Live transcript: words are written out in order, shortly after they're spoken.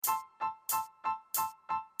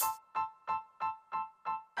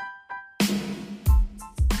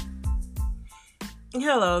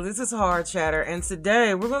Hello, this is Hard Chatter, and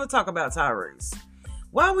today we're going to talk about Tyrese.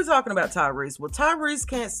 Why are we talking about Tyrese? Well, Tyrese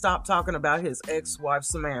can't stop talking about his ex-wife,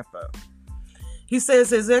 Samantha. He says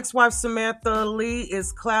his ex-wife, Samantha Lee,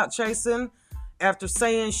 is clout chasing after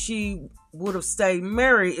saying she would have stayed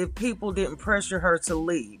married if people didn't pressure her to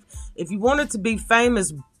leave. If you wanted to be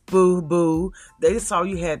famous, boo-boo, that's all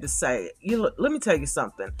you had to say. Let me tell you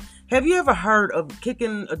something. Have you ever heard of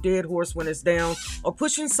kicking a dead horse when it's down or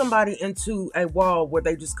pushing somebody into a wall where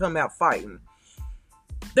they just come out fighting?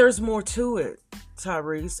 There's more to it,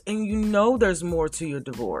 Tyrese, and you know there's more to your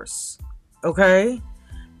divorce, okay?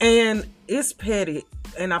 And it's petty,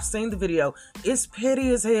 and I've seen the video. It's petty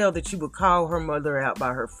as hell that you would call her mother out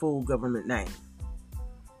by her full government name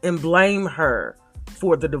and blame her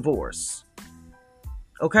for the divorce,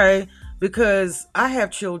 okay? Because I have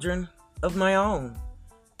children of my own.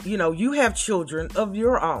 You know, you have children of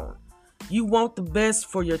your own. You want the best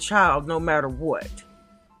for your child no matter what,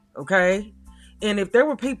 okay? And if there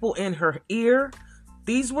were people in her ear,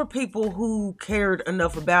 these were people who cared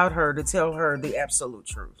enough about her to tell her the absolute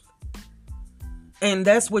truth. And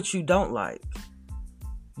that's what you don't like.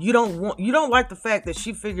 You don't like the fact that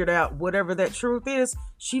she figured out whatever that truth is.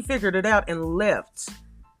 She figured it out and left.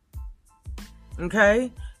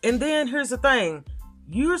 Okay? And then here's the thing.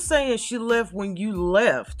 You're saying she left when you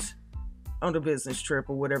left on the business trip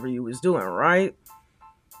or whatever you was doing, right?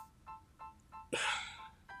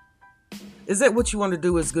 Is that what you want to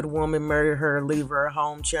do as a good woman? Marry her, leave her at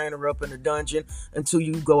home, chain her up in a dungeon until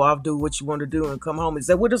you go off, do what you want to do and come home? Is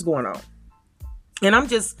that what is going on? And I'm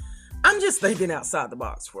just thinking outside the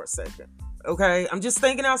box for a second. Okay? I'm just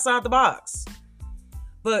thinking outside the box.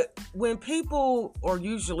 But when people are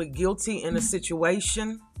usually guilty in a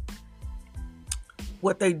situation,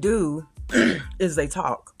 what they do is they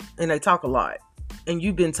talk, and they talk a lot. And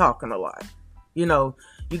you've been talking a lot. You know,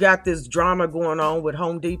 you got this drama going on with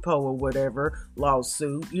Home Depot or whatever,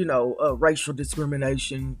 lawsuit, racial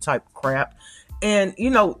discrimination type crap. And,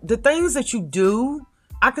 the things that you do,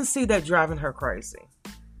 I can see that driving her crazy.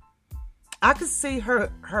 I can see her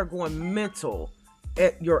going mental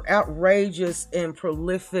at your outrageous and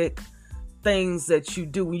prolific things that you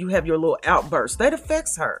do when you have your little outbursts. That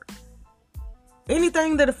affects her.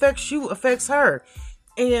 Anything that affects you affects her.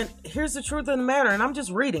 And here's the truth of the matter, and I'm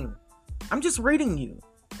just reading you,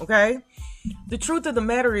 okay? The truth of the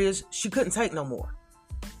matter is she couldn't take no more.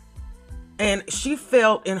 And she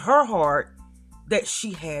felt in her heart that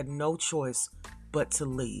she had no choice but to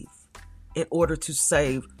leave in order to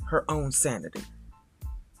save her own sanity.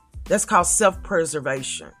 That's called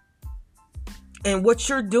self-preservation. And what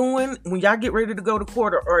you're doing when y'all get ready to go to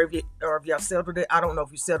court, or if y'all settled it, I don't know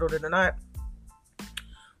if you settled it or not,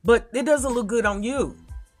 but it doesn't look good on you.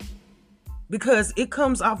 Because it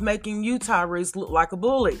comes off making you, Tyrese, look like a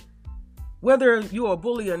bully. Whether you're a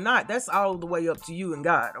bully or not, that's all the way up to you and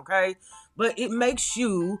God, okay? But it makes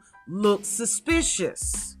you look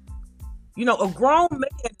suspicious. A grown man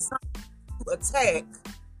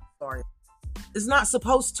is not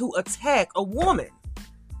supposed to attack a woman.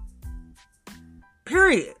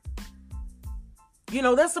 Period.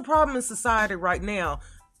 That's the problem in society right now.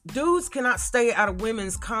 Dudes cannot stay out of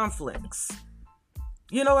women's conflicts.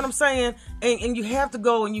 You know what I'm saying? And you have to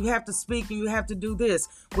go and you have to speak and you have to do this.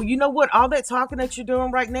 Well, you know what? All that talking that you're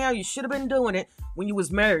doing right now, you should have been doing it when you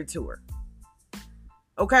was married to her.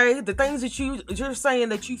 Okay? The things that you're saying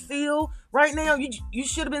that you feel right now, you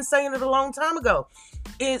should have been saying it a long time ago.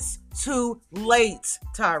 It's too late,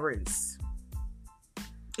 Tyrese.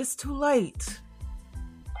 It's too late.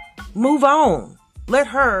 Move on. Let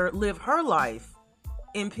her live her life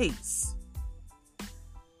in peace.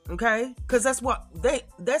 Okay? Because that's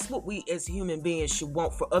what we as human beings should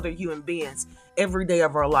want for other human beings every day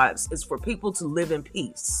of our lives, is for people to live in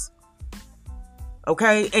peace.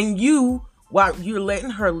 Okay? And you, while you're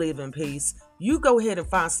letting her live in peace, you go ahead and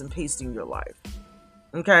find some peace in your life.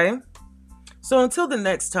 Okay? So until the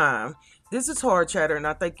next time, this is Hard Chatter, and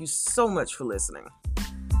I thank you so much for listening.